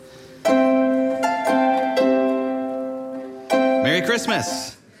Merry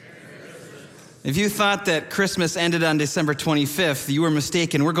Christmas. If you thought that Christmas ended on December 25th, you were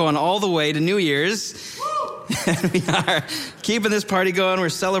mistaken. We're going all the way to New Year's. And we are keeping this party going. We're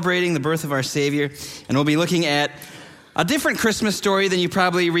celebrating the birth of our Savior. And we'll be looking at a different Christmas story than you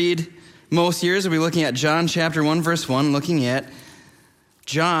probably read most years. We'll be looking at John chapter 1, verse 1, looking at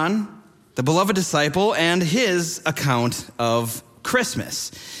John, the beloved disciple, and his account of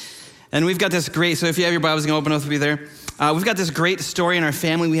Christmas. And we've got this great, so if you have your Bibles, you can open up with me there. We've got this great story in our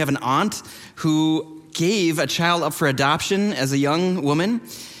family. We have an aunt who gave a child up for adoption as a young woman.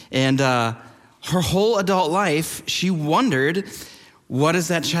 And her whole adult life, she wondered, what is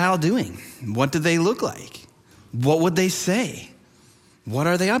that child doing? What do they look like? What would they say? What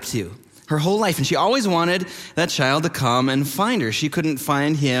are they up to? Her whole life. And she always wanted that child to come and find her. She couldn't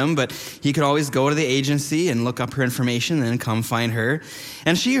find him, but he could always go to the agency and look up her information and then come find her.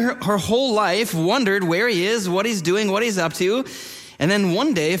 And she, her whole life, wondered where he is, what he's doing, what he's up to. And then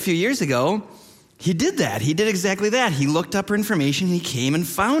one day, a few years ago, he did that. He did exactly that. He looked up her information, and he came and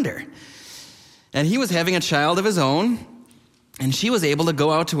found her. And he was having a child of his own, and she was able to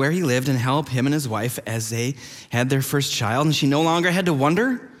go out to where he lived and help him and his wife as they had their first child. And she no longer had to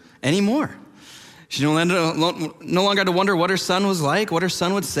wonder anymore. She no longer had to wonder what her son was like, what her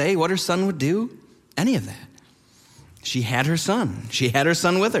son would say, what her son would do, any of that. She had her son. She had her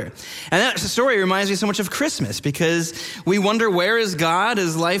son with her. And that story reminds me so much of Christmas because we wonder, where is God?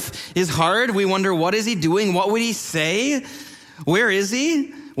 His life is hard. We wonder, what is he doing? What would he say? Where is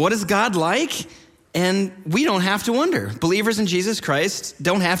he? What is God like? And we don't have to wonder. Believers in Jesus Christ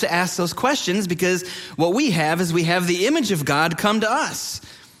don't have to ask those questions because what we have is we have the image of God come to us.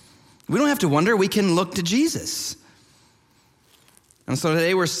 We don't have to wonder. We can look to Jesus. And so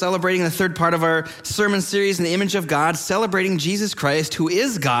today we're celebrating the third part of our sermon series in the image of God, celebrating Jesus Christ, who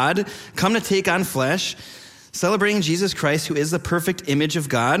is God, come to take on flesh, celebrating Jesus Christ, who is the perfect image of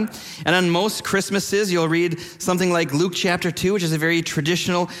God. And on most Christmases, you'll read something like Luke chapter 2, which is a very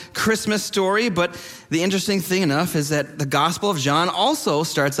traditional Christmas story. But the interesting thing enough is that the Gospel of John also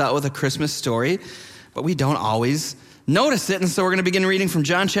starts out with a Christmas story, but we don't always notice it. And so we're going to begin reading from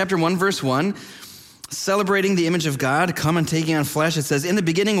John chapter 1, verse 1, celebrating the image of God, come and taking on flesh. It says, "In the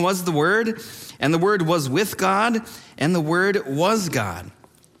beginning was the Word, and the Word was with God, and the Word was God."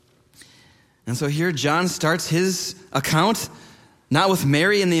 And so here John starts his account, not with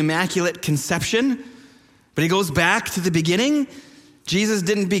Mary and the Immaculate Conception, but he goes back to the beginning. Jesus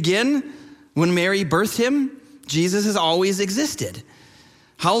didn't begin when Mary birthed him. Jesus has always existed.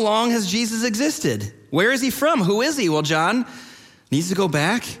 How long has Jesus existed? Where is he from? Who is he? Well, John needs to go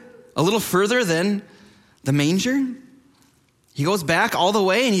back a little further than the manger. He goes back all the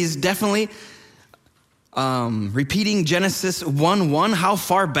way, and he's definitely repeating Genesis 1:1. How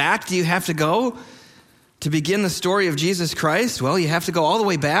far back do you have to go to begin the story of Jesus Christ? Well, you have to go all the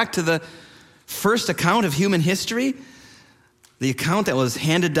way back to the first account of human history, the account that was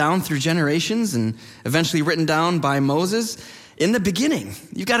handed down through generations and eventually written down by Moses. In the beginning,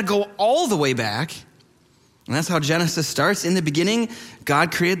 you've got to go all the way back. And that's how Genesis starts. In the beginning,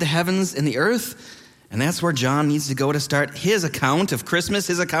 God created the heavens and the earth. And that's where John needs to go to start his account of Christmas,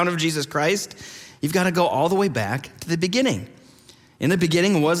 his account of Jesus Christ. You've got to go all the way back to the beginning. In the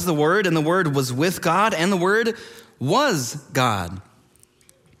beginning was the Word, and the Word was with God, and the Word was God.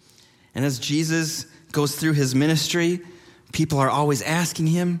 And as Jesus goes through his ministry, people are always asking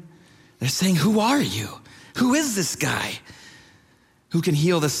him, they're saying, "Who are you? Who is this guy who can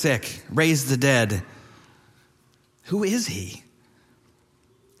heal the sick, raise the dead? Who is he?"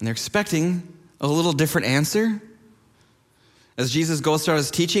 And they're expecting a little different answer. As Jesus goes through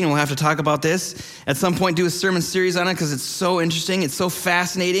his teaching, and we'll have to talk about this at some point, do a sermon series on it because it's so interesting, it's so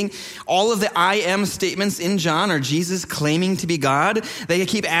fascinating. All of the I am statements in John are Jesus claiming to be God. They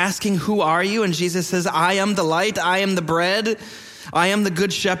keep asking, "Who are you?" And Jesus says, "I am the light, I am the bread, I am the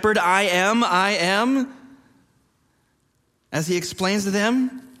good shepherd, I am. As he explains to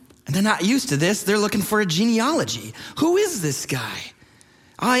them, and they're not used to this, they're looking for a genealogy. Who is this guy?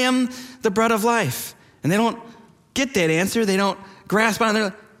 I am the bread of life. And they don't get that answer. They don't grasp on it. They're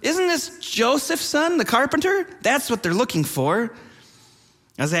like, "Isn't this Joseph's son, the carpenter?" That's what they're looking for.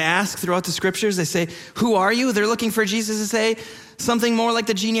 As they ask throughout the scriptures, they say, "Who are you?" They're looking for Jesus to say something more like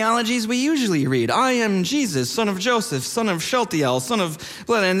the genealogies we usually read. "I am Jesus, son of Joseph, son of Shealtiel, son of..."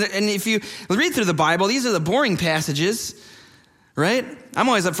 And if you read through the Bible, these are the boring passages, right? I'm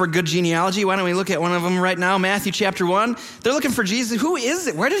always up for good genealogy. Why don't we look at one of them right now? Matthew chapter 1. They're looking for Jesus. Who is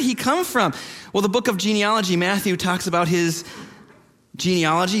it? Where did he come from? Well, the book of genealogy, Matthew talks about his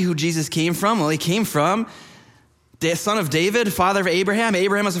genealogy, who Jesus came from. Well, he came from son of David, father of Abraham.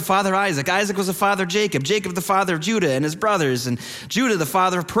 Abraham was the father of Isaac. Isaac was the father of Jacob. Jacob the father of Judah and his brothers. And Judah the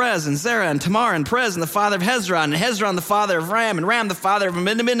father of Perez and Zerah and Tamar and Perez and the father of Hezron. And Hezron the father of Ram. And Ram the father of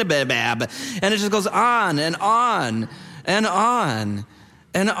Amminadab. And it just goes on and on and on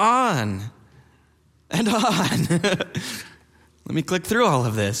and on and on. Let me click through all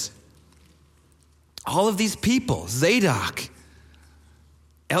of this. All of these people, Zadok,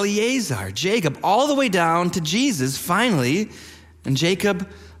 Eleazar, Jacob, all the way down to Jesus, finally. And Jacob,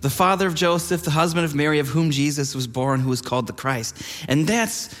 the father of Joseph, the husband of Mary, of whom Jesus was born, who was called the Christ. And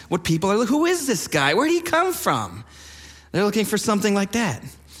that's what people are, who is this guy? Where did he come from? They're looking for something like that.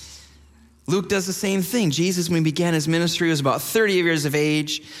 Luke does the same thing. Jesus, when he began his ministry, was about 30 years of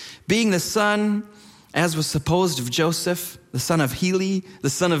age, being the son, as was supposed, of Joseph, the son of Heli, the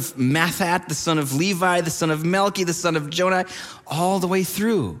son of Mathat, the son of Levi, the son of Melchi, the son of Jonah, all the way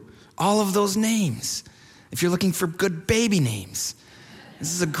through. All of those names. If you're looking for good baby names,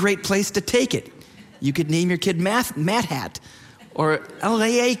 this is a great place to take it. You could name your kid Mathat or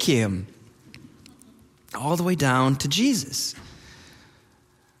Eliakim, all the way down to Jesus.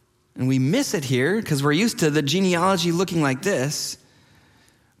 And we miss it here because we're used to the genealogy looking like this.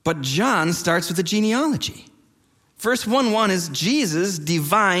 But John starts with a genealogy. Verse 1:1 is Jesus'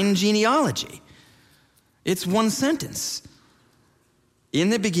 divine genealogy. It's one sentence. In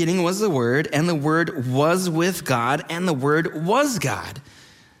the beginning was the Word, and the Word was with God, and the Word was God.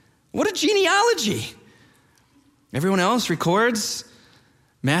 What a genealogy. Everyone else records,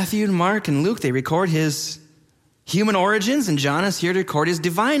 Matthew, Mark, and Luke, they record his human origins, and John is here to record his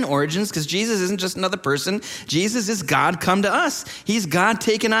divine origins because Jesus isn't just another person. Jesus is God come to us. He's God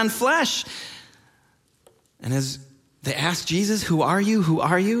taken on flesh. And as they ask Jesus, who are you? Who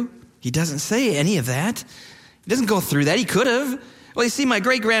are you? He doesn't say any of that. He doesn't go through that. He could have. Well, you see, my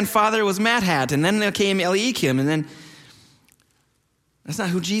great-grandfather was Mathat, and then there came Eliakim, and then that's not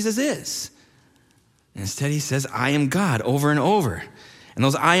who Jesus is. Instead, he says, I am God, over and over. And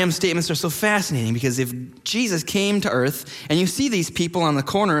those I am statements are so fascinating because if Jesus came to earth and you see these people on the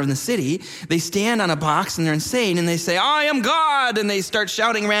corner of the city, they stand on a box and they're insane and they say, I am God, and they start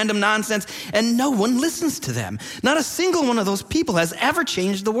shouting random nonsense and no one listens to them. Not a single one of those people has ever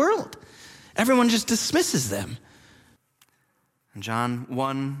changed the world. Everyone just dismisses them. And John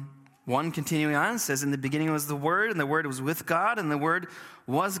 1 continuing on says, in the beginning was the Word, and the Word was with God, and the Word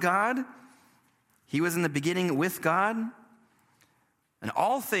was God. He was in the beginning with God. And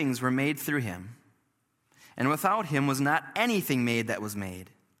all things were made through him. And without him was not anything made that was made.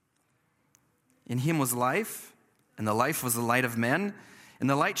 In him was life, and the life was the light of men. And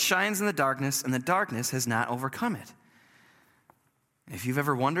the light shines in the darkness, and the darkness has not overcome it. If you've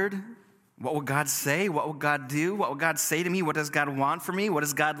ever wondered, what will God say? What will God do? What will God say to me? What does God want from me? What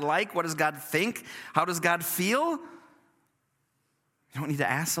does God like? What does God think? How does God feel? You don't need to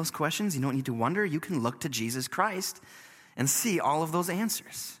ask those questions. You don't need to wonder. You can look to Jesus Christ and see all of those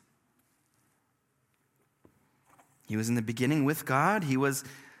answers. He was in the beginning with God. He was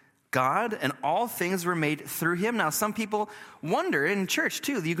God, and all things were made through him. Now, some people wonder in church,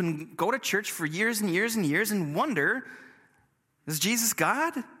 too. You can go to church for years and years and years and wonder, is Jesus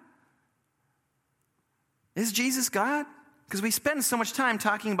God? Is Jesus God? Because we spend so much time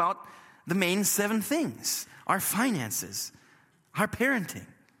talking about the main 7 things, our finances, our parenting,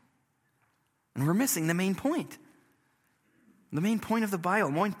 and we're missing the main point. The main point of the Bible,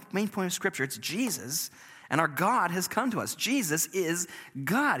 main point of Scripture, it's Jesus, and our God has come to us. Jesus is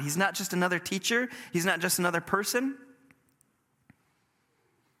God. He's not just another teacher. He's not just another person.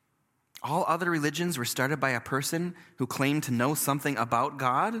 All other religions were started by a person who claimed to know something about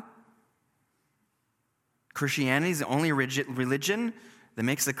God. Christianity is the only religion that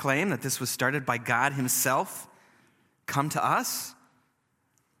makes the claim that this was started by God himself, come to us.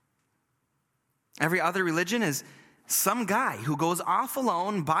 Every other religion is some guy who goes off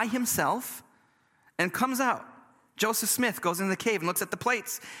alone by himself and comes out. Joseph Smith goes into the cave and looks at the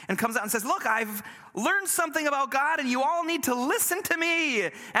plates and comes out and says, look, I've learned something about God and you all need to listen to me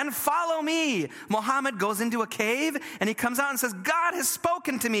and follow me. Muhammad goes into a cave and he comes out and says, God has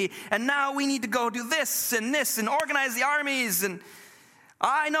spoken to me and now we need to go do this and organize the armies, and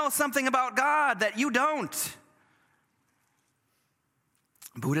I know something about God that you don't.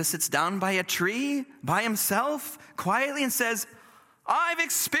 Buddha sits down by a tree by himself quietly and says, I've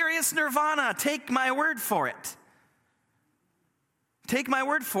experienced nirvana. Take my word for it. Take my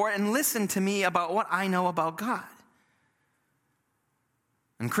word for it and listen to me about what I know about God.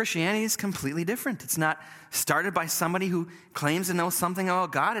 And Christianity is completely different. It's not started by somebody who claims to know something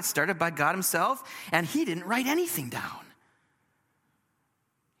about God. It's started by God himself, and he didn't write anything down.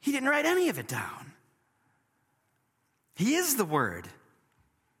 He didn't write any of it down. He is the Word.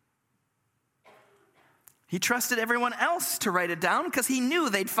 He trusted everyone else to write it down because he knew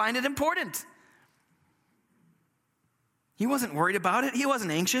they'd find it important. He wasn't worried about it. He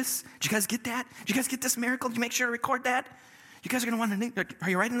wasn't anxious. Did you guys get that? Did you guys get this miracle? Did you make sure to record that? You guys are going to want to, are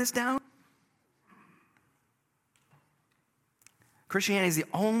you writing this down? Christianity is the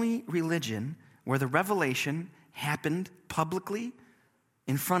only religion where the revelation happened publicly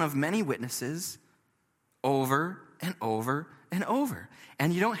in front of many witnesses over and over and over.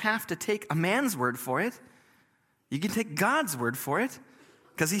 And you don't have to take a man's word for it. You can take God's word for it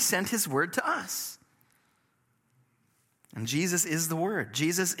because he sent his word to us. And Jesus is the Word.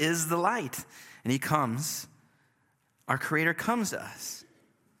 Jesus is the light. And he comes. Our Creator comes to us.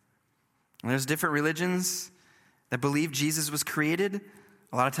 And there's different religions that believe Jesus was created.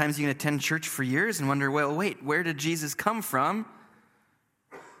 A lot of times you can attend church for years and wonder, well, wait, where did Jesus come from?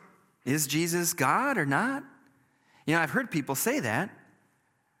 Is Jesus God or not? You know, I've heard people say that.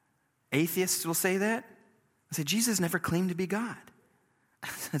 Atheists will say that. They say, Jesus never claimed to be God.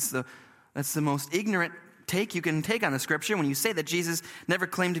 That's the most ignorant take you can take on the scripture. When you say that Jesus never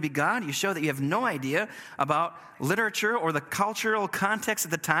claimed to be God, you show that you have no idea about literature or the cultural context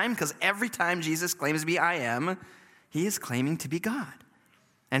at the time, because every time Jesus claims to be I am, he is claiming to be God.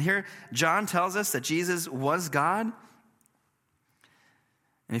 And here John tells us that Jesus was God.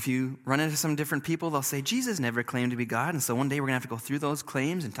 And if you run into some different people, they'll say Jesus never claimed to be God. And so one day we're going to have to go through those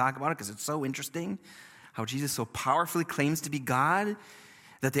claims and talk about it because it's so interesting how Jesus so powerfully claims to be God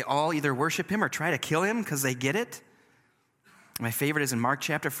that they all either worship him or try to kill him because they get it. My favorite is in Mark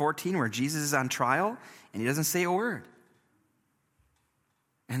chapter 14 where Jesus is on trial and he doesn't say a word.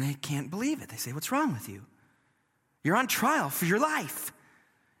 And they can't believe it. They say, what's wrong with you? You're on trial for your life.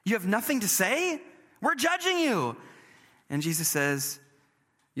 You have nothing to say? We're judging you. And Jesus says,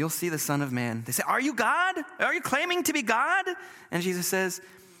 you'll see the Son of Man. They say, are you God? Are you claiming to be God? And Jesus says,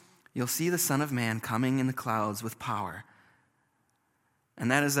 you'll see the Son of Man coming in the clouds with power. And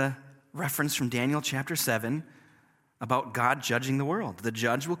that is a reference from Daniel chapter 7 about God judging the world. The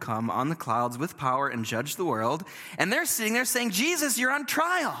judge will come on the clouds with power and judge the world. And they're sitting there saying, Jesus, you're on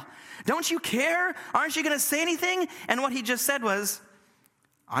trial. Don't you care? Aren't you going to say anything? And what he just said was,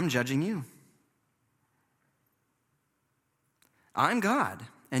 I'm judging you. I'm God,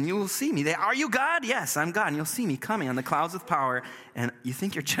 and you will see me. Are you God? Yes, I'm God, and you'll see me coming on the clouds with power. And you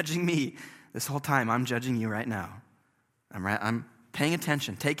think you're judging me this whole time. I'm judging you right now. I'm paying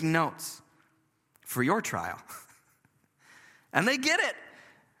attention, taking notes for your trial. And they get it.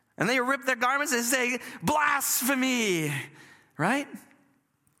 And they rip their garments and say, blasphemy, right?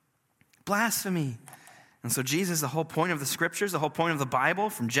 Blasphemy. And so Jesus, the whole point of the scriptures, the whole point of the Bible,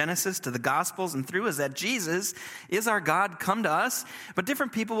 from Genesis to the Gospels and through, is that Jesus is our God come to us. But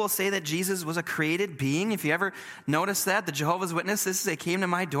different people will say that Jesus was a created being. If you ever notice that, the Jehovah's Witnesses, they came to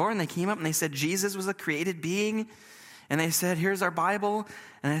my door and they came up and they said Jesus was a created being. And they said, here's our Bible.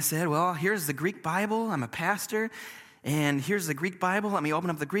 And I said, well, here's the Greek Bible. I'm a pastor. And here's the Greek Bible. Let me open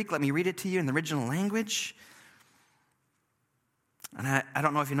up the Greek. Let me read it to you in the original language. And I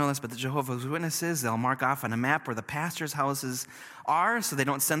don't know if you know this, but the Jehovah's Witnesses, they'll mark off on a map where the pastor's houses are so they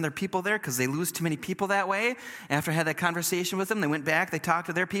don't send their people there because they lose too many people that way. After I had that conversation with them, they went back, they talked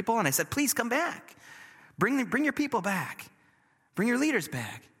to their people, and I said, please come back. Bring your people back. Bring your leaders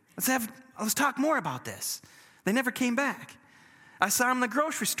back. Let's talk more about this. They never came back. I saw them in the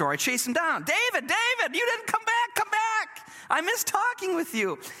grocery store. I chased them down. David, you didn't come back. Come back. I miss talking with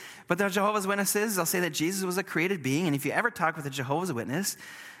you. But the Jehovah's Witnesses, they'll say that Jesus was a created being. And if you ever talk with a Jehovah's Witness,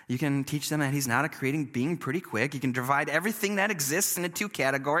 you can teach them that he's not a creating being pretty quick. You can divide everything that exists into two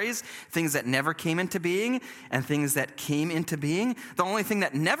categories, things that never came into being and things that came into being. The only thing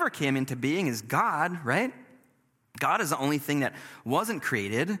that never came into being is God, right? God is the only thing that wasn't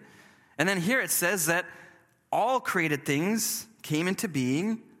created. And then here it says that all created things came into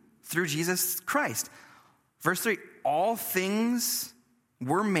being through Jesus Christ. Verse 3, all things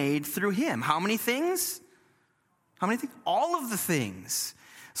were made through him. How many things? How many things? All of the things.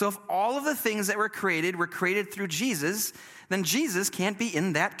 So if all of the things that were created through Jesus, then Jesus can't be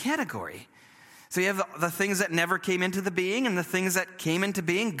in that category. So you have the things that never came into the being and the things that came into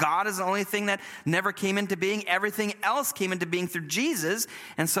being. God is the only thing that never came into being. Everything else came into being through Jesus.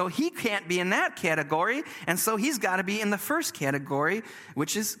 And so he can't be in that category. And so he's got to be in the first category,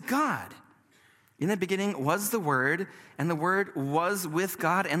 which is God. In the beginning was the Word, and the Word was with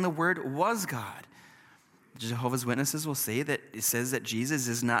God, and the Word was God. Jehovah's Witnesses will say that it says that Jesus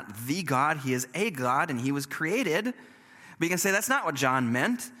is not the God, he is a God, and he was created. But you can say that's not what John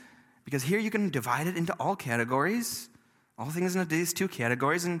meant, because here you can divide it into all categories. All things into these two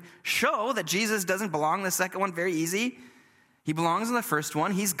categories and show that Jesus doesn't belong in the second one very easy. He belongs in the first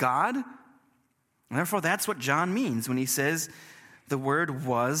one. He's God. And therefore, that's what John means when he says the Word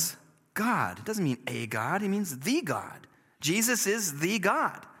was God. It doesn't mean a God. It means the God. Jesus is the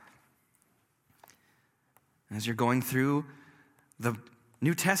God. As you're going through the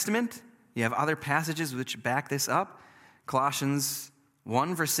New Testament, you have other passages which back this up. Colossians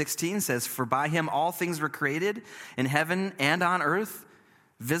 1 verse 16 says, "For by him all things were created in heaven and on earth,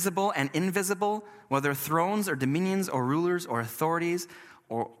 visible and invisible, whether thrones or dominions or rulers or authorities,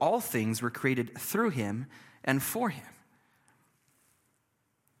 or all things were created through him and for him."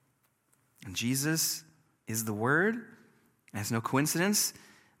 And Jesus is the Word. And it's no coincidence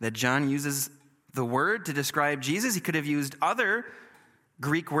that John uses the Word to describe Jesus. He could have used other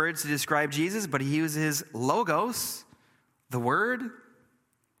Greek words to describe Jesus, but he uses logos, the Word.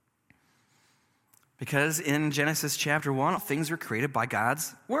 Because in Genesis chapter 1, things were created by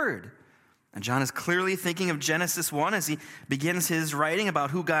God's Word. And John is clearly thinking of Genesis 1 as he begins his writing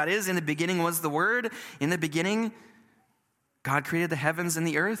about who God is. In the beginning was the Word. In the beginning, God created the heavens and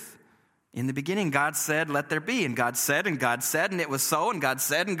the earth. In the beginning, God said, "Let there be." And God said, and God said, and it was so. And God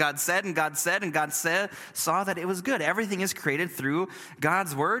said, and God said, and God said, and God saw that it was good. Everything is created through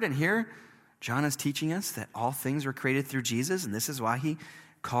God's Word. And here, John is teaching us that all things were created through Jesus. And this is why he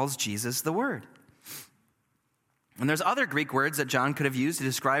calls Jesus the Word. And there's other Greek words that John could have used to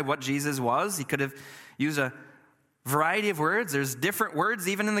describe what Jesus was. He could have used a variety of words. There's different words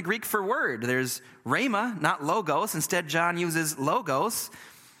even in the Greek for word. There's rhema, not logos. Instead, John uses logos,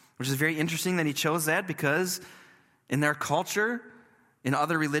 which is very interesting that he chose that because in their culture, in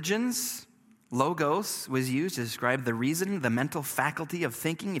other religions, logos was used to describe the reason, the mental faculty of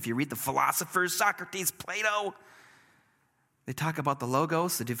thinking. If you read the philosophers, Socrates, Plato, they talk about the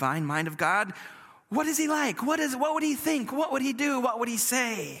logos, the divine mind of God. What is he like? What would he think? What would he do? What would he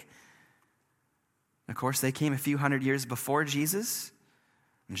say? Of course, they came a few hundred years before Jesus.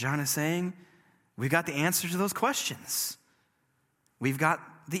 And John is saying, we've got the answer to those questions. We've got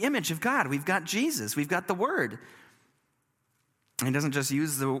the image of God. We've got Jesus. We've got the Word. And he doesn't just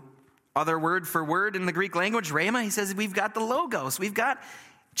use the other word for word in the Greek language, rhema. He says we've got the logos.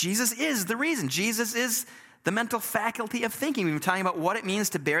 Jesus is the reason. Jesus is the mental faculty of thinking. We've been talking about what it means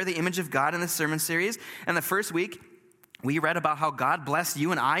to bear the image of God in this sermon series. And the first week, we read about how God blessed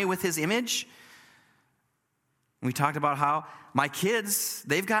you and I with his image. We talked about how my kids,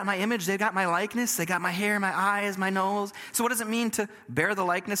 they've got my image, they've got my likeness, they got my hair, my eyes, my nose. So what does it mean to bear the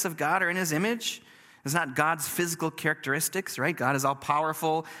likeness of God or in his image? It's not God's physical characteristics, right? God is all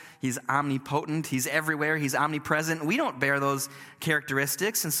powerful. He's omnipotent. He's everywhere. He's omnipresent. We don't bear those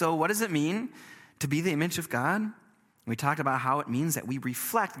characteristics. And so what does it mean to be the image of God? We talked about how it means that we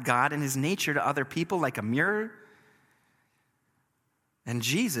reflect God and his nature to other people like a mirror. And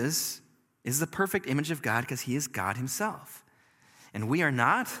Jesus is the perfect image of God because he is God himself. And we are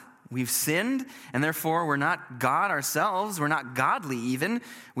not. We've sinned, and therefore we're not God ourselves. We're not godly even.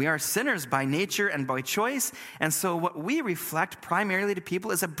 We are sinners by nature and by choice. And so what we reflect primarily to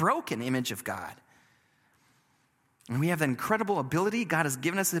people is a broken image of God. And we have the incredible ability, God has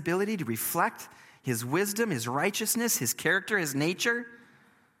given us the ability to reflect his wisdom, his righteousness, his character, his nature.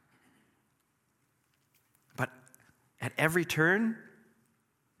 But at every turn,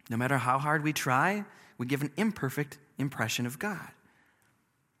 no matter how hard we try, we give an imperfect impression of God.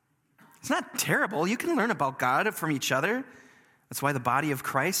 It's not terrible. You can learn about God from each other. That's why the body of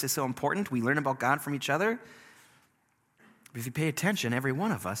Christ is so important. We learn about God from each other. But if you pay attention, every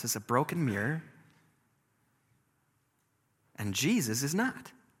one of us is a broken mirror, and Jesus is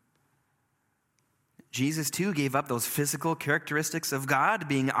not. Jesus, too, gave up those physical characteristics of God,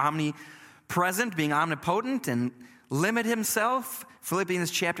 being omnipresent, being omnipotent, and limit himself. Philippians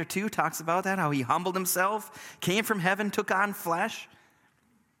chapter 2 talks about that, how he humbled himself, came from heaven, took on flesh.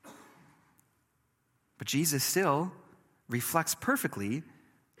 But Jesus still reflects perfectly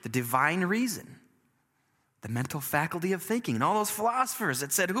the divine reason, the mental faculty of thinking. And all those philosophers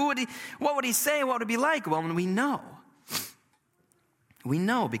that said, what would he say? What would it be like? Well, we know. We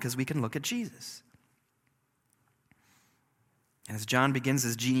know because we can look at Jesus. And as John begins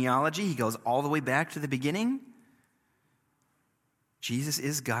his genealogy, he goes all the way back to the beginning. Jesus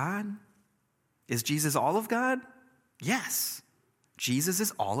is God. Is Jesus all of God? Yes. Jesus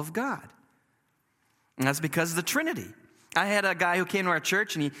is all of God. And that's because of the Trinity. I had a guy who came to our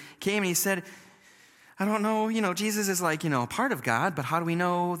church, and he came and he said, I don't know, Jesus is like, part of God, but how do we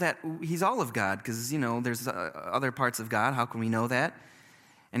know that he's all of God? Because, there's other parts of God. How can we know that?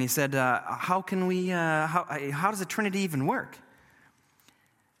 And he said, how does the Trinity even work?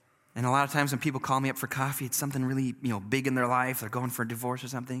 And a lot of times when people call me up for coffee, it's something really, big in their life. They're going for a divorce or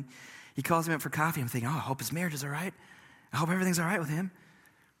something. He calls me up for coffee. I'm thinking, I hope his marriage is all right. I hope everything's all right with him.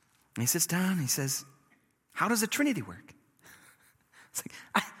 And he sits down and he says, how does the Trinity work? It's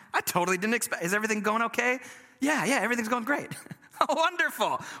like, I totally didn't expect. Is everything going okay? Yeah, everything's going great. Oh,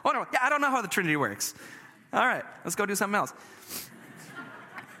 wonderful. Yeah, I don't know how the Trinity works. All right, let's go do something else.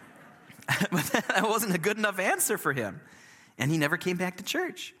 But that wasn't a good enough answer for him. And he never came back to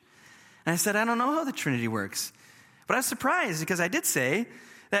church. And I said, I don't know how the Trinity works. But I was surprised because I did say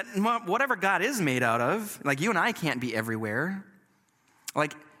that whatever God is made out of, like you and I can't be everywhere.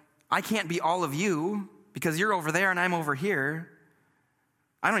 Like I can't be all of you because you're over there and I'm over here.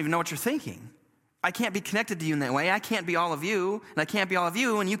 I don't even know what you're thinking. I can't be connected to you in that way. I can't be all of you, and I can't be all of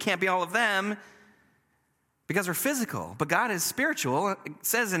you, and you can't be all of them because we're physical. But God is spiritual. It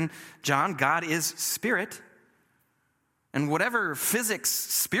says in John, God is spirit. And whatever physics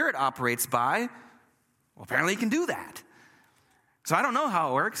spirit operates by, well, apparently he can do that. So I don't know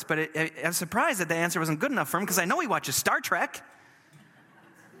how it works, but I'm surprised that the answer wasn't good enough for him because I know he watches Star Trek.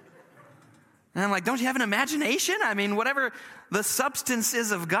 And I'm like, don't you have an imagination? I mean, whatever the substance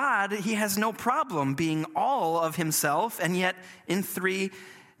is of God, he has no problem being all of himself and yet in three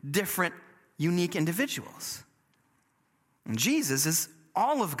different unique individuals. And Jesus is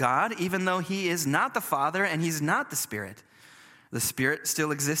all of God, even though he is not the Father and he's not the Spirit. The Spirit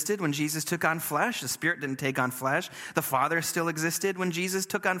still existed when Jesus took on flesh. The Spirit didn't take on flesh. The Father still existed when Jesus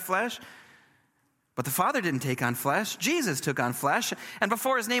took on flesh. But the Father didn't take on flesh. Jesus took on flesh. And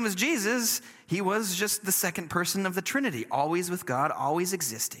before his name was Jesus, he was just the second person of the Trinity, always with God, always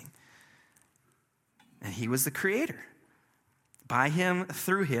existing. And he was the creator. By him,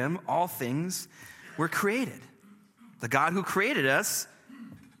 through him, all things were created. The God who created us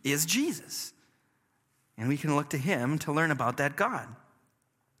is Jesus. And we can look to him to learn about that God.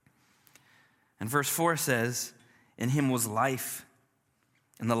 And verse 4 says, in him was life,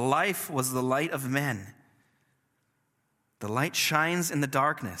 and the life was the light of men. The light shines in the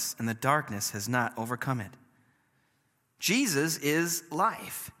darkness, and the darkness has not overcome it. Jesus is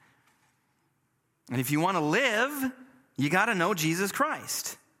life. And if you want to live, you got to know Jesus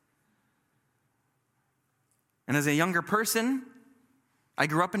Christ. And as a younger person, I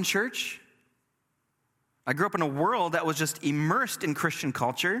grew up in church. I grew up in a world that was just immersed in Christian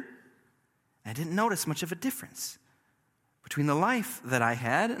culture. I didn't notice much of a difference between the life that I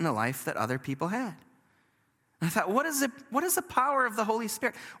had and the life that other people had. And I thought, what is the power of the Holy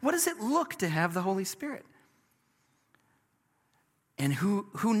Spirit? What does it look to have the Holy Spirit? And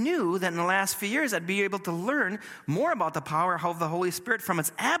who knew that in the last few years I'd be able to learn more about the power of the Holy Spirit from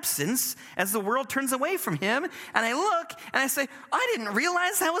its absence as the world turns away from him. And I look and I say, I didn't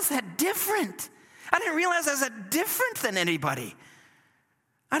realize I was that different. I didn't realize I was that different than anybody.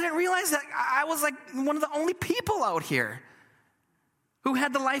 I didn't realize that I was like one of the only people out here who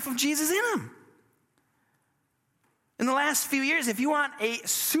had the life of Jesus in them. In the last few years, if you want a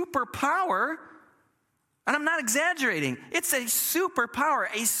superpower, and I'm not exaggerating, it's a superpower,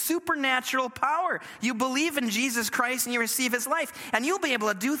 a supernatural power. You believe in Jesus Christ and you receive his life, and you'll be able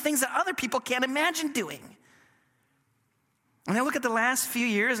to do things that other people can't imagine doing. And I look at the last few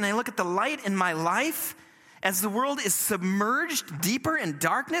years and I look at the light in my life as the world is submerged deeper in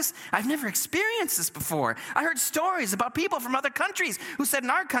darkness. I've never experienced this before. I heard stories about people from other countries who said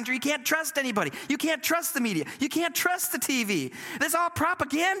in our country, you can't trust anybody. You can't trust the media. You can't trust the TV. There's all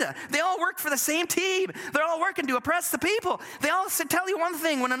propaganda. They all work for the same team. They're all working to oppress the people. They all tell you one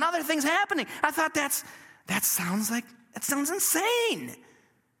thing when another thing's happening. I thought that sounds insane.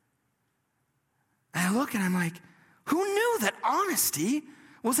 And I look and I'm like, who knew that honesty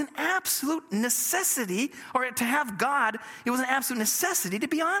was an absolute necessity, or to have God, it was an absolute necessity to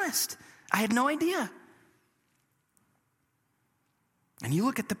be honest. I had no idea. And you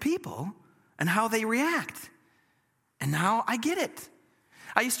look at the people and how they react. And now I get it.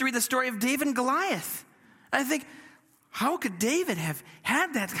 I used to read the story of David and Goliath. And I think, how could David have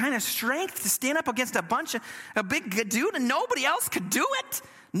had that kind of strength to stand up against a big dude and nobody else could do it?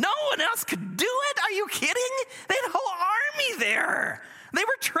 No one else could do it? Are you kidding? They had a whole army there. They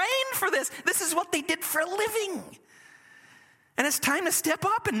were trained for this. This is what they did for a living. And it's time to step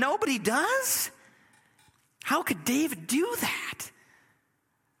up and nobody does? How could David do that?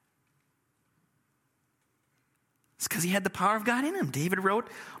 It's because he had the power of God in him. David wrote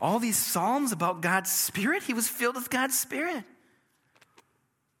all these psalms about God's Spirit. He was filled with God's Spirit.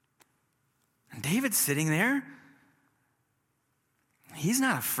 And David's sitting there. He's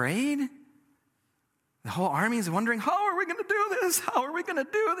not afraid. The whole army is wondering, how are we going to do this? How are we going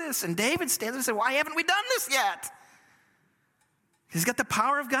to do this? And David stands there and says, why haven't we done this yet? He's got the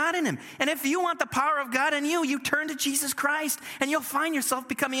power of God in him. And if you want the power of God in you, you turn to Jesus Christ and you'll find yourself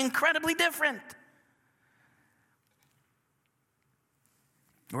becoming incredibly different.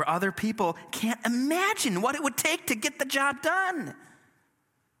 Where other people can't imagine what it would take to get the job done.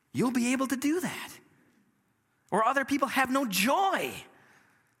 You'll be able to do that. Or other people have no joy.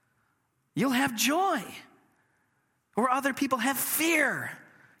 You'll have joy. Or other people have fear.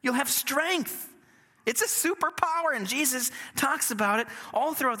 You'll have strength. It's a superpower, and Jesus talks about it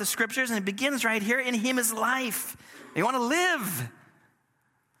all throughout the scriptures, and it begins right here. In him is life. You want to live,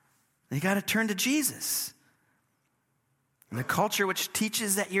 you got to turn to Jesus. In a culture which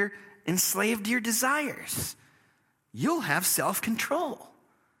teaches that you're enslaved to your desires, you'll have self-control.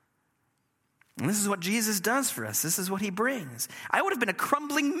 And this is what Jesus does for us. This is what he brings. I would have been a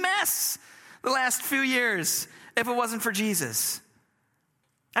crumbling mess the last few years if it wasn't for Jesus.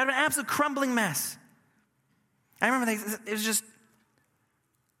 I'd have been an absolute crumbling mess. I remember it was just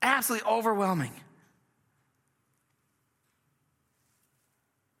absolutely overwhelming.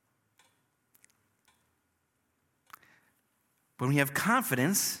 When we have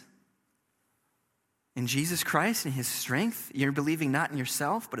confidence in Jesus Christ and his strength, you're believing not in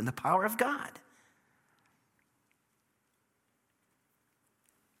yourself, but in the power of God.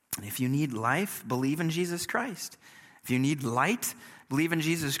 And if you need life, believe in Jesus Christ. If you need light, believe in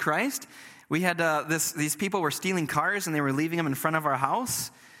Jesus Christ. We had these people were stealing cars and they were leaving them in front of our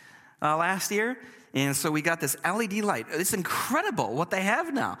house last year. And so we got this LED light. It's incredible what they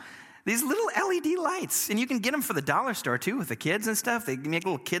have now. These little LED lights. And you can get them for the dollar store too with the kids and stuff. They make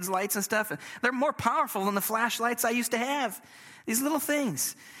little kids lights and stuff. They're more powerful than the flashlights I used to have. These little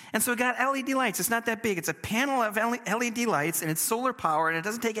things. And so we got LED lights. It's not that big. It's a panel of LED lights, and it's solar power, and it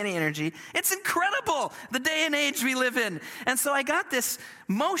doesn't take any energy. It's incredible, the day and age we live in. And so I got this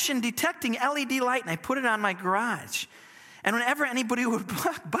motion-detecting LED light, and I put it on my garage. And whenever anybody would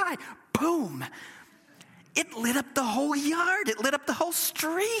walk by, boom, it lit up the whole yard. It lit up the whole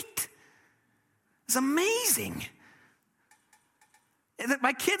street. It's amazing. And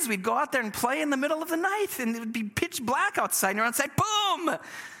my kids, we'd go out there and play in the middle of the night, and it would be pitch black outside, and you're outside, boom!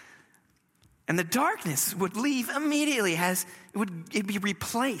 And the darkness would leave immediately. It'd be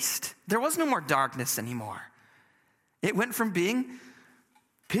replaced. There was no more darkness anymore. It went from being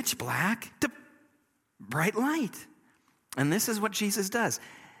pitch black to bright light. And this is what Jesus does.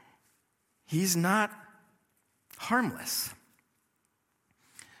 He's not harmless,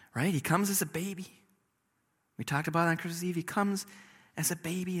 right? He comes as a baby. We talked about it on Christmas Eve. He comes as a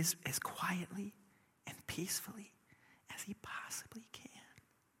baby as quietly and peacefully as he possibly can.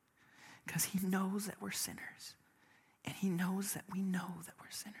 Because he knows that we're sinners. And he knows that we know that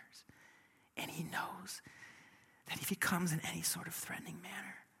we're sinners. And he knows that if he comes in any sort of threatening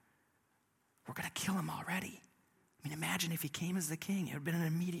manner, we're going to kill him already. I mean, imagine if he came as the king. It would have been an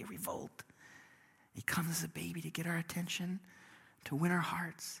immediate revolt. He comes as a baby to get our attention, to win our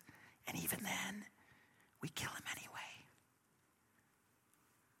hearts. And even then, we kill him anyway.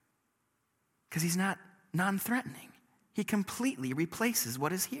 Because he's not non-threatening. He completely replaces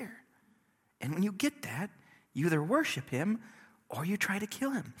what is here. And when you get that, you either worship him or you try to kill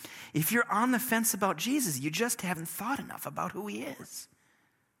him. If you're on the fence about Jesus, you just haven't thought enough about who he is.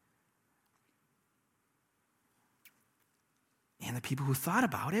 And the people who thought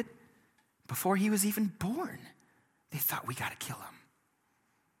about it before he was even born, they thought, we got to kill him.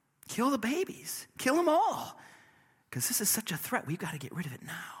 Kill the babies. Kill them all. Because this is such a threat. We've got to get rid of it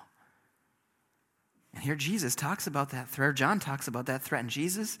now. And here Jesus talks about that threat. John talks about that threat. And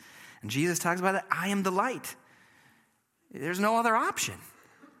Jesus talks about that. I am the light. There's no other option.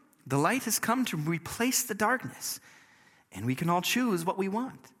 The light has come to replace the darkness. And we can all choose what we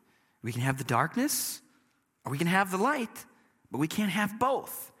want. We can have the darkness or we can have the light. But we can't have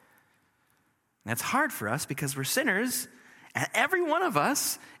both. And that's hard for us because we're sinners. And every one of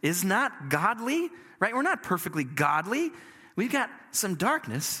us is not godly, right? We're not perfectly godly. We've got some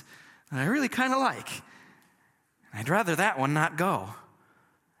darkness that I really kind of like. I'd rather that one not go.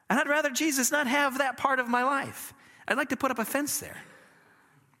 And I'd rather Jesus not have that part of my life. I'd like to put up a fence there.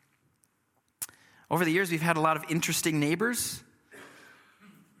 Over the years, we've had a lot of interesting neighbors.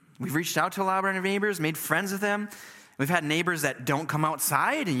 We've reached out to a lot of our neighbors, made friends with them. We've had neighbors that don't come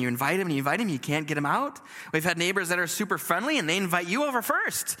outside, and you invite them, you can't get them out. We've had neighbors that are super friendly, and they invite you over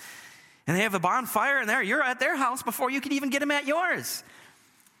first. And they have a bonfire, and you're at their house before you can even get them at yours.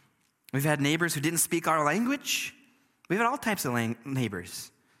 We've had neighbors who didn't speak our language. We've had all types of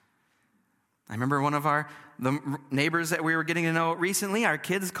neighbors. I remember one of the neighbors that we were getting to know recently, our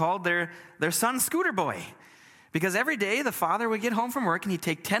kids called their son Scooter Boy Because every day the father would get home from work and he'd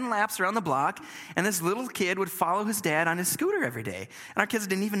take 10 laps around the block, and this little kid would follow his dad on his scooter every day. And our kids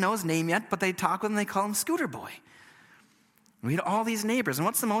didn't even know his name yet, but they'd talk with him, they call him Scooter Boy. And we had all these neighbors. And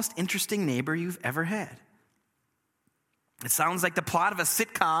what's the most interesting neighbor you've ever had? It sounds like the plot of a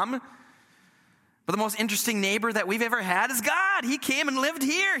sitcom, but the most interesting neighbor that we've ever had is God. He came and lived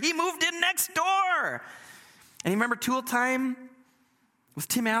here. He moved in next door. And you remember Tool Time with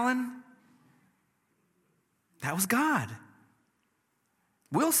Tim Allen? That was God.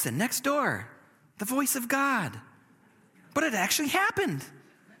 Wilson, next door, the voice of God. But it actually happened.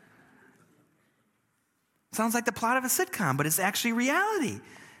 Sounds like the plot of a sitcom, but it's actually reality.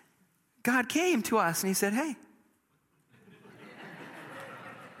 God came to us and he said, hey,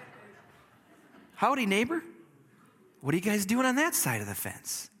 howdy, neighbor. What are you guys doing on that side of the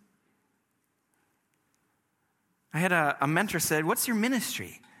fence? I had a mentor said, what's your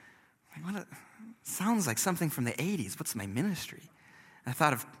ministry? Sounds like something from the 80s. What's my ministry? I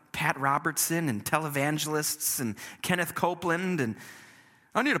thought of Pat Robertson and televangelists and Kenneth Copeland, and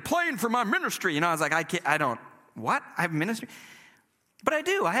I need a plane for my ministry. I was like, I don't, what? I have a ministry? But I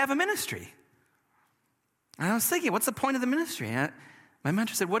do. I have a ministry. And I was thinking, what's the point of the ministry? And my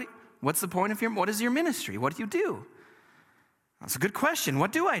mentor said, what's the point of what is your ministry? What do you do? That's a good question.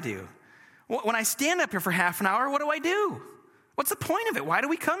 What do I do? When I stand up here for half an hour, what do I do? What's the point of it? Why do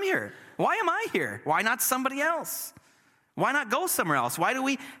we come here? Why am I here? Why not somebody else? Why not go somewhere else? Why do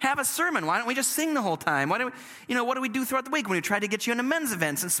we have a sermon? Why don't we just sing the whole time? What do we do throughout the week when we try to get you into men's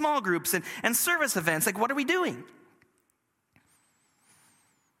events and small groups and service events? Like, what are we doing?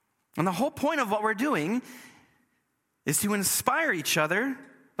 And the whole point of what we're doing is to inspire each other.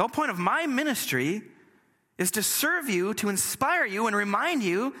 The whole point of my ministry is to serve you, to inspire you, and remind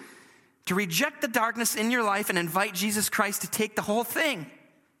you to reject the darkness in your life and invite Jesus Christ to take the whole thing.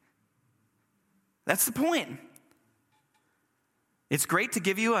 That's the point. It's great to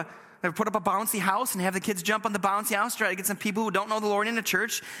give you put up a bouncy house and have the kids jump on the bouncy house, try to get some people who don't know the Lord into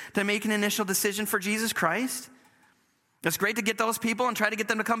church to make an initial decision for Jesus Christ. It's great to get those people and try to get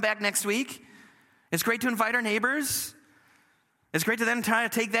them to come back next week. It's great to invite our neighbors. It's great to then try to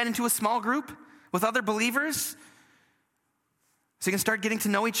take that into a small group with other believers, so you can start getting to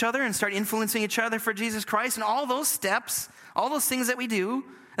know each other and start influencing each other for Jesus Christ, and all those steps, all those things that we do.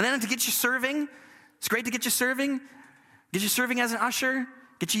 And then to get you serving, it's great to get you serving as an usher,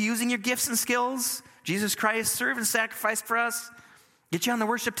 get you using your gifts and skills. Jesus Christ served and sacrificed for us. Get you on the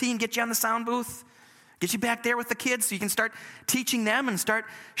worship team, get you on the sound booth, get you back there with the kids so you can start teaching them and start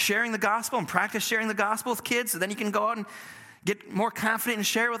sharing the gospel and practice sharing the gospel with kids, so then you can go out and get more confident and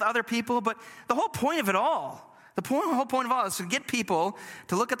share it with other people. But the whole point of it all, the whole point of all is to get people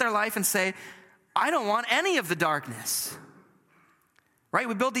to look at their life and say, I don't want any of the darkness. Right?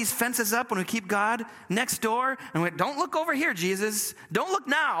 We build these fences up when we keep God next door, and we don't look over here, Jesus. Don't look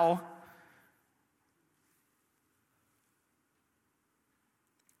now.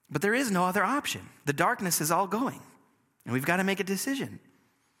 But there is no other option. The darkness is all going, and we've got to make a decision.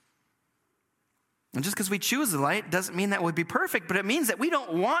 And just because we choose the light doesn't mean that we'll be perfect, but it means that we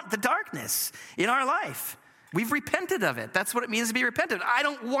don't want the darkness in our life. We've repented of it. That's what it means to be repentant. I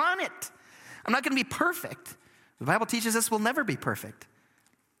don't want it. I'm not going to be perfect. The Bible teaches us we'll never be perfect.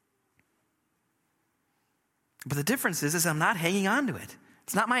 But the difference is I'm not hanging on to it.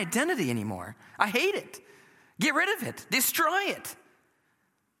 It's not my identity anymore. I hate it. Get rid of it. Destroy it.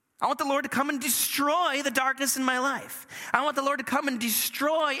 I want the Lord to come and destroy the darkness in my life. I want the Lord to come and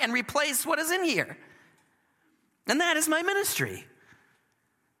destroy and replace what is in here. And that is my ministry.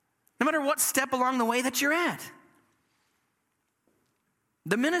 No matter what step along the way that you're at.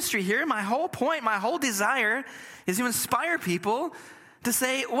 The ministry here, my whole point, my whole desire is to inspire people to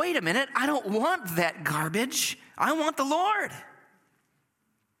say, wait a minute, I don't want that garbage. I want the Lord.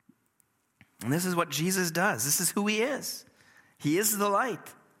 And this is what Jesus does. This is who he is. He is the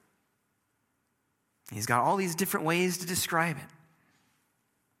light. He's got all these different ways to describe it.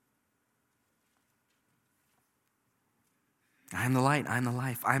 I am the light, I am the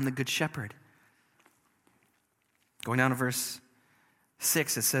life, I am the good shepherd. Going down to verse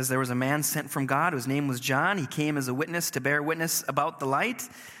 6, it says, there was a man sent from God whose name was John. He came as a witness to bear witness about the light,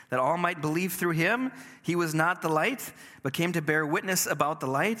 that all might believe through him. He was not the light, but came to bear witness about the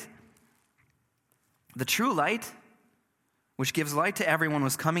light. The true light, which gives light to everyone,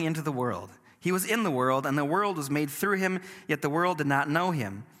 was coming into the world. He was in the world, and the world was made through him, yet the world did not know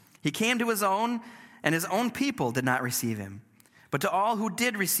him. He came to his own, and his own people did not receive him. But to all who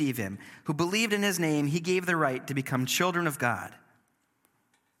did receive him, who believed in his name, he gave the right to become children of God.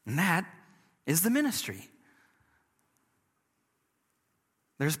 And that is the ministry.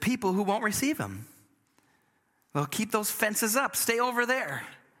 There's people who won't receive him. Well, keep those fences up. Stay over there,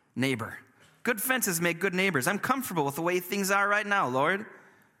 neighbor. Good fences make good neighbors. I'm comfortable with the way things are right now, Lord.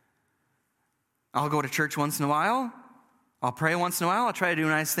 I'll go to church once in a while. I'll pray once in a while. I'll try to do a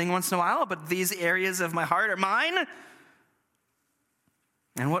nice thing once in a while. But these areas of my heart are mine.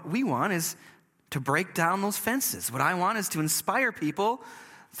 And what we want is to break down those fences. What I want is to inspire people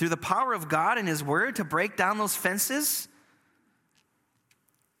through the power of God and His Word to break down those fences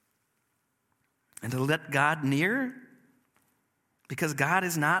and to let God near, because God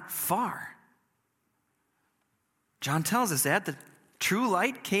is not far. John tells us that the true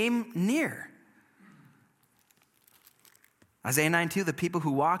light came near. Isaiah 9:2, the people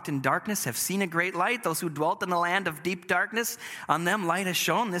who walked in darkness have seen a great light. Those who dwelt in the land of deep darkness, on them light has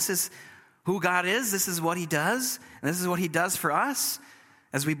shone. This is who God is. This is what He does. And this is what He does for us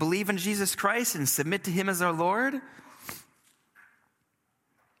as we believe in Jesus Christ and submit to Him as our Lord.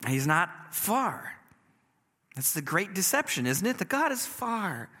 He's not far. That's the great deception, isn't it? That God is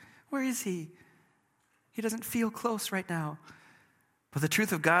far. Where is He? He doesn't feel close right now. But the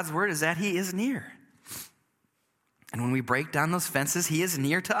truth of God's Word is that He is near. And when we break down those fences, He is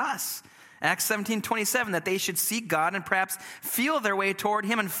near to us. Acts 17:27, that they should seek God and perhaps feel their way toward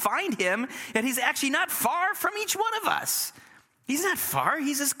Him and find Him, yet He's actually not far from each one of us. He's not far.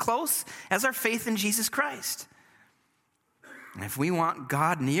 He's as close as our faith in Jesus Christ. And if we want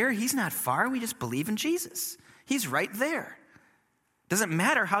God near, He's not far. We just believe in Jesus. He's right there. Doesn't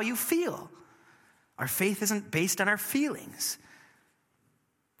matter how you feel. Our faith isn't based on our feelings.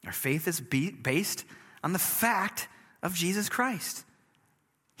 Our faith is based on the fact of Jesus Christ.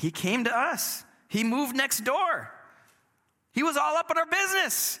 He came to us. He moved next door. He was all up in our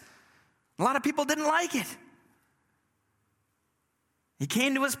business. A lot of people didn't like it. He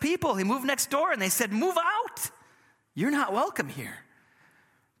came to His people. He moved next door and they said, move out. You're not welcome here.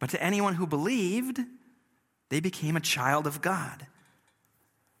 But to anyone who believed, they became a child of God.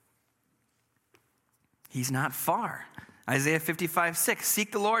 He's not far. Isaiah 55:6,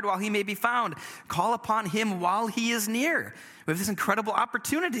 seek the Lord while He may be found. Call upon Him while He is near. We have this incredible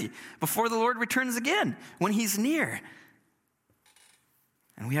opportunity before the Lord returns again, when He's near.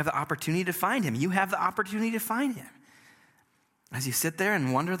 And we have the opportunity to find Him. You have the opportunity to find Him. As you sit there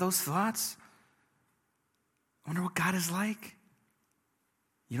and wonder those thoughts, wonder what God is like.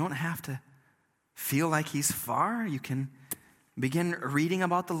 You don't have to feel like He's far. You can begin reading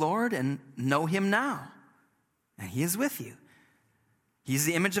about the Lord and know Him now. And He is with you. He's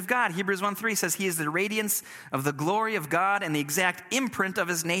the image of God. Hebrews 1:3 says He is the radiance of the glory of God and the exact imprint of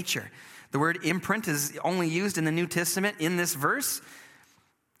His nature. The word imprint is only used in the New Testament in this verse.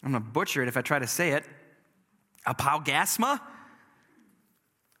 I'm going to butcher it if I try to say it. Apaugasma.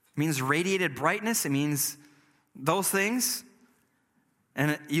 It means radiated brightness. It means those things.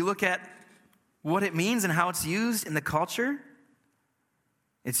 And you look at what it means and how it's used in the culture.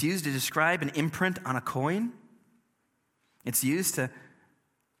 It's used to describe an imprint on a coin. It's used to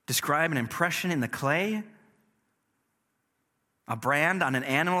describe an impression in the clay, a brand on an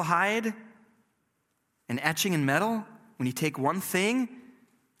animal hide, an etching in metal. When you take one thing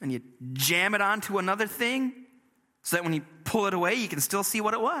and you jam it onto another thing so that when you pull it away, you can still see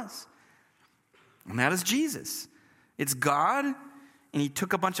what it was. And that is Jesus. It's God, and He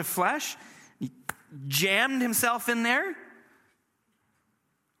took a bunch of flesh, He jammed Himself in there,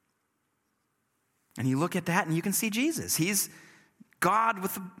 and you look at that and you can see Jesus. He's God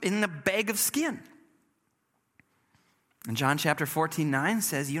in a bag of skin. And John chapter 14:9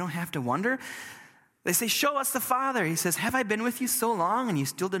 says, you don't have to wonder. They say, show us the Father. He says, have I been with you so long and you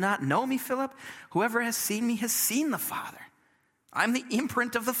still do not know me, Philip? Whoever has seen me has seen the Father. I'm the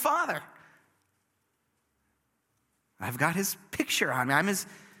imprint of the Father. I've got His picture on me. I'm His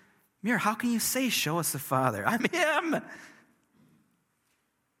mirror. How can you say, show us the Father? I'm Him.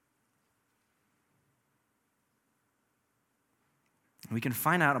 We can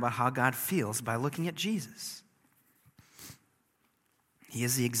find out about how God feels by looking at Jesus. He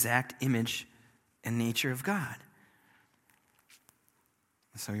is the exact image and nature of God.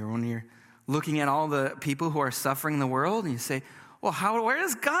 So when you're looking at all the people who are suffering in the world and you say, well, where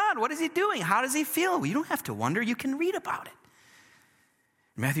is God? What is He doing? How does He feel? Well, you don't have to wonder. You can read about it.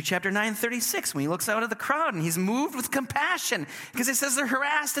 Matthew chapter 9:36, when He looks out at the crowd and He's moved with compassion because it says they're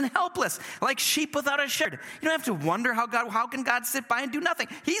harassed and helpless, like sheep without a shepherd. You don't have to wonder how can God sit by and do nothing.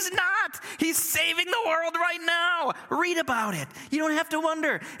 He's not. He's saving the world right now. Read about it. You don't have to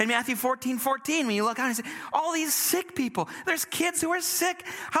wonder. In Matthew 14:14, when you look out and say, all these sick people, there's kids who are sick.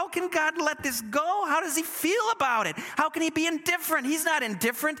 How can God let this go? How does He feel about it? How can He be indifferent? He's not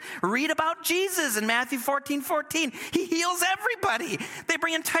indifferent. Read about Jesus in Matthew 14:14. He heals everybody. They bring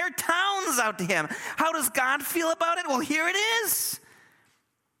bring entire towns out to him. How does God feel about it? Well, here it is.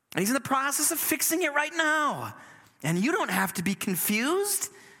 And he's in the process of fixing it right now. And you don't have to be confused.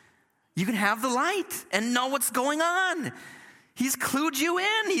 You can have the light and know what's going on. He's clued you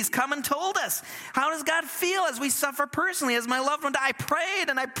in. He's come and told us. How does God feel as we suffer personally? As my loved one died, I prayed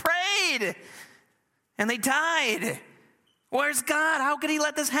and I prayed, and they died. Where's God? How could he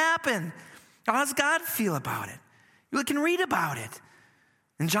let this happen? How does God feel about it? You can read about it.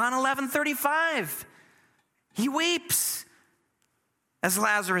 In John 11:35, he weeps as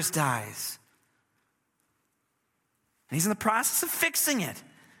Lazarus dies. And he's in the process of fixing it.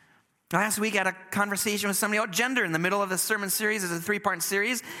 Last week, I had a conversation with somebody about gender in the middle of the sermon series. It's a 3-part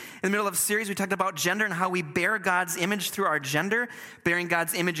series. In the middle of the series, we talked about gender and how we bear God's image through our gender. Bearing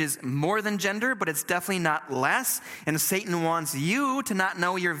God's image is more than gender, but it's definitely not less. And Satan wants you to not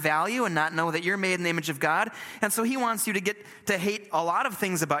know your value and not know that you're made in the image of God. And so he wants you to get to hate a lot of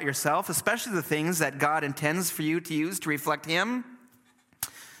things about yourself, especially the things that God intends for you to use to reflect him.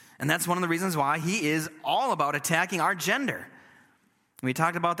 And that's one of the reasons why he is all about attacking our gender. We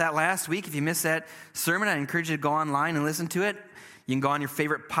talked about that last week. If you missed that sermon, I encourage you to go online and listen to it. You can go on your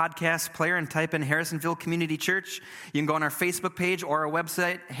favorite podcast player and type in Harrisonville Community Church. You can go on our Facebook page or our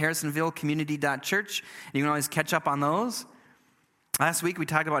website, harrisonvillecommunity.church. You can always catch up on those. Last week, we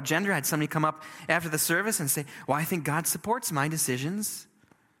talked about gender. I had somebody come up after the service and say, well, I think God supports my decisions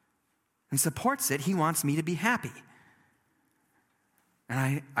and supports it. He wants me to be happy.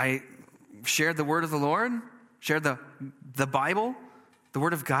 And I shared the word of the Lord, shared the Bible, the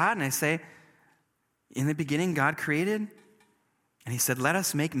word of God, and I say, in the beginning, God created, and he said, let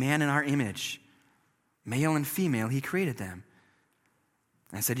us make man in our image. Male and female, he created them.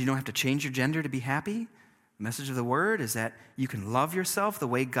 And I said, you don't have to change your gender to be happy. The message of the word is that you can love yourself the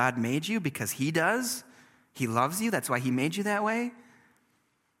way God made you because he does. He loves you. That's why he made you that way.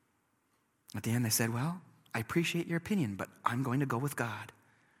 At the end, I said, well, I appreciate your opinion, but I'm going to go with God.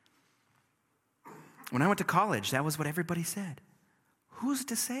 When I went to college, that was what everybody said. Who's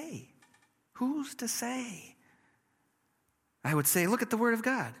to say? Who's to say? I would say, look at the Word of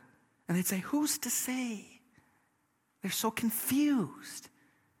God. And they'd say, who's to say? They're so confused.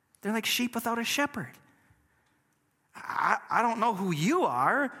 They're like sheep without a shepherd. I don't know who you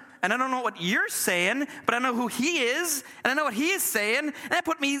are, and I don't know what you're saying, but I know who he is, and I know what he is saying, and that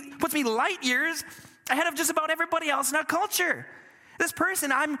puts me light years ahead of just about everybody else in our culture. This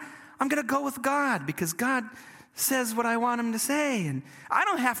person, I'm going to go with God because God says what I want him to say. And I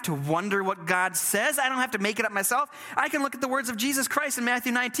don't have to wonder what God says. I don't have to make it up myself. I can look at the words of Jesus Christ in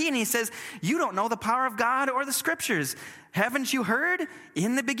Matthew 19. And he says, you don't know the power of God or the scriptures. Haven't you heard?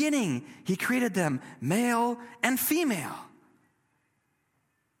 In the beginning, he created them, male and female.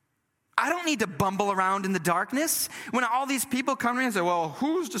 I don't need to bumble around in the darkness. When all these people come to me and say, well,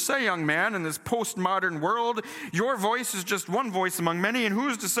 who's to say, young man, in this postmodern world, your voice is just one voice among many, and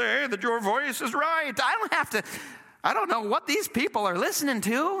who's to say that your voice is right? I don't know what these people are listening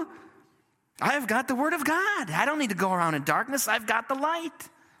to. I've got the Word of God. I don't need to go around in darkness. I've got the light.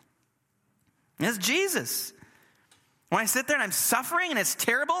 It's Jesus. When I sit there and I'm suffering and it's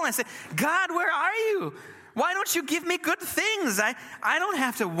terrible, and I say, God, where are you? Why don't you give me good things? I don't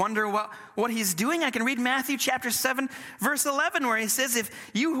have to wonder what he's doing. I can read Matthew chapter 7, verse 11, where he says, if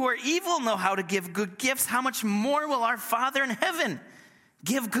you who are evil know how to give good gifts, how much more will our Father in heaven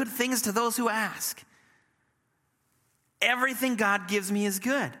give good things to those who ask? Everything God gives me is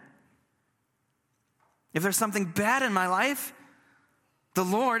good. If there's something bad in my life, the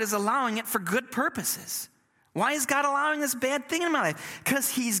Lord is allowing it for good purposes. Why is God allowing this bad thing in my life? Because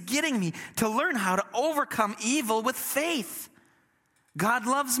he's getting me to learn how to overcome evil with faith. God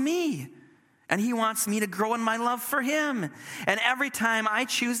loves me, and he wants me to grow in my love for him. And every time I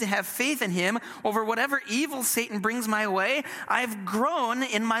choose to have faith in him over whatever evil Satan brings my way, I've grown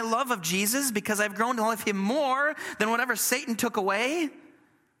in my love of Jesus because I've grown to love him more than whatever Satan took away.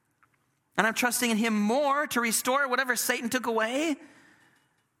 And I'm trusting in him more to restore whatever Satan took away.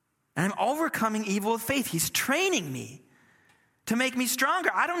 And I'm overcoming evil with faith. He's training me to make me stronger.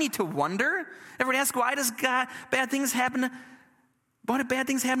 I don't need to wonder. Everybody asks, why do bad things happen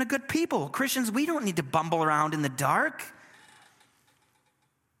to good people? Christians, we don't need to bumble around in the dark.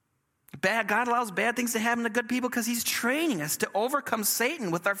 God allows bad things to happen to good people because he's training us to overcome Satan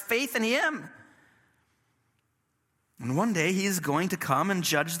with our faith in him. And one day he is going to come and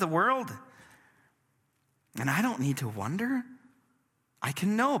judge the world. And I don't need to wonder. I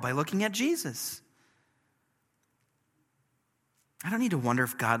can know by looking at Jesus. I don't need to wonder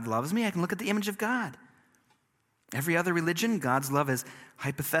if God loves me. I can look at the image of God. Every other religion, God's love is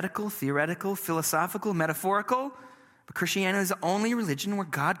hypothetical, theoretical, philosophical, metaphorical. But Christianity is the only religion where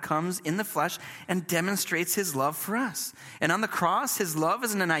God comes in the flesh and demonstrates his love for us. And on the cross, his love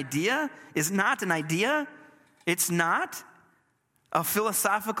is not an idea. It's not a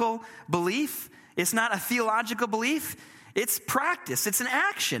philosophical belief. It's not a theological belief. It's practice. It's an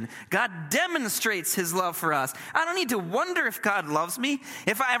action. God demonstrates his love for us. I don't need to wonder if God loves me.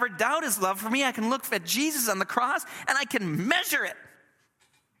 If I ever doubt his love for me, I can look at Jesus on the cross and I can measure it.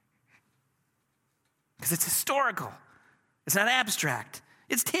 Because it's historical. It's not abstract.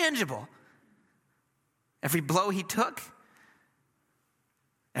 It's tangible. Every blow he took,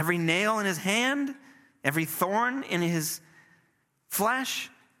 every nail in his hand, every thorn in his flesh,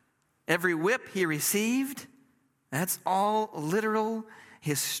 every whip he received, that's all literal,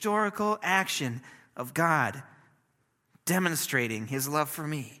 historical action of God demonstrating his love for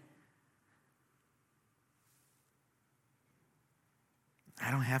me.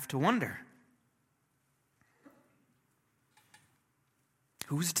 I don't have to wonder.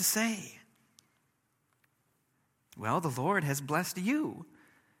 Who's to say? Well, the Lord has blessed you.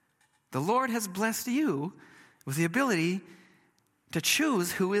 The Lord has blessed you with the ability to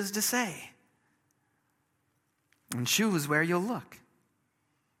choose who is to say and choose where you'll look.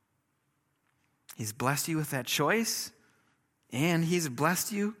 He's blessed you with that choice, and he's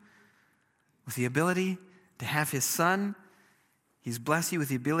blessed you with the ability to have his Son. He's blessed you with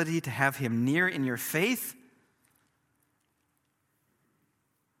the ability to have him near in your faith.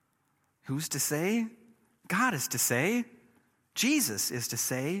 Who's to say? God is to say. Jesus is to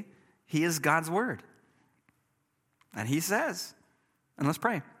say. He is God's word. And he says, and let's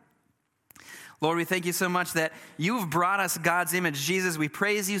pray. Lord, we thank you so much that you've brought us God's image. Jesus, we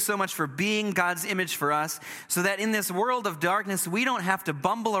praise you so much for being God's image for us, so that in this world of darkness, we don't have to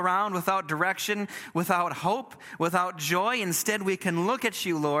bumble around without direction, without hope, without joy. Instead, we can look at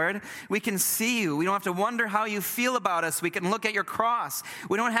you, Lord. We can see you. We don't have to wonder how you feel about us. We can look at your cross.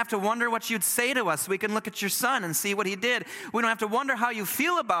 We don't have to wonder what you'd say to us. We can look at your Son and see what he did. We don't have to wonder how you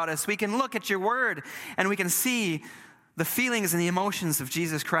feel about us. We can look at your word and we can see the feelings and the emotions of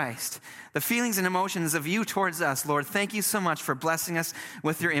Jesus Christ, the feelings and emotions of you towards us. Lord, thank you so much for blessing us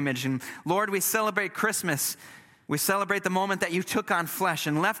with your image. And Lord, we celebrate Christmas. We celebrate the moment that you took on flesh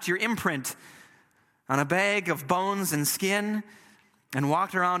and left your imprint on a bag of bones and skin and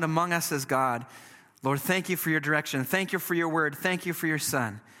walked around among us as God. Lord, thank you for your direction. Thank you for your word. Thank you for your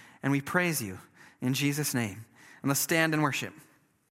Son. And we praise you in Jesus' name. And let's stand and worship.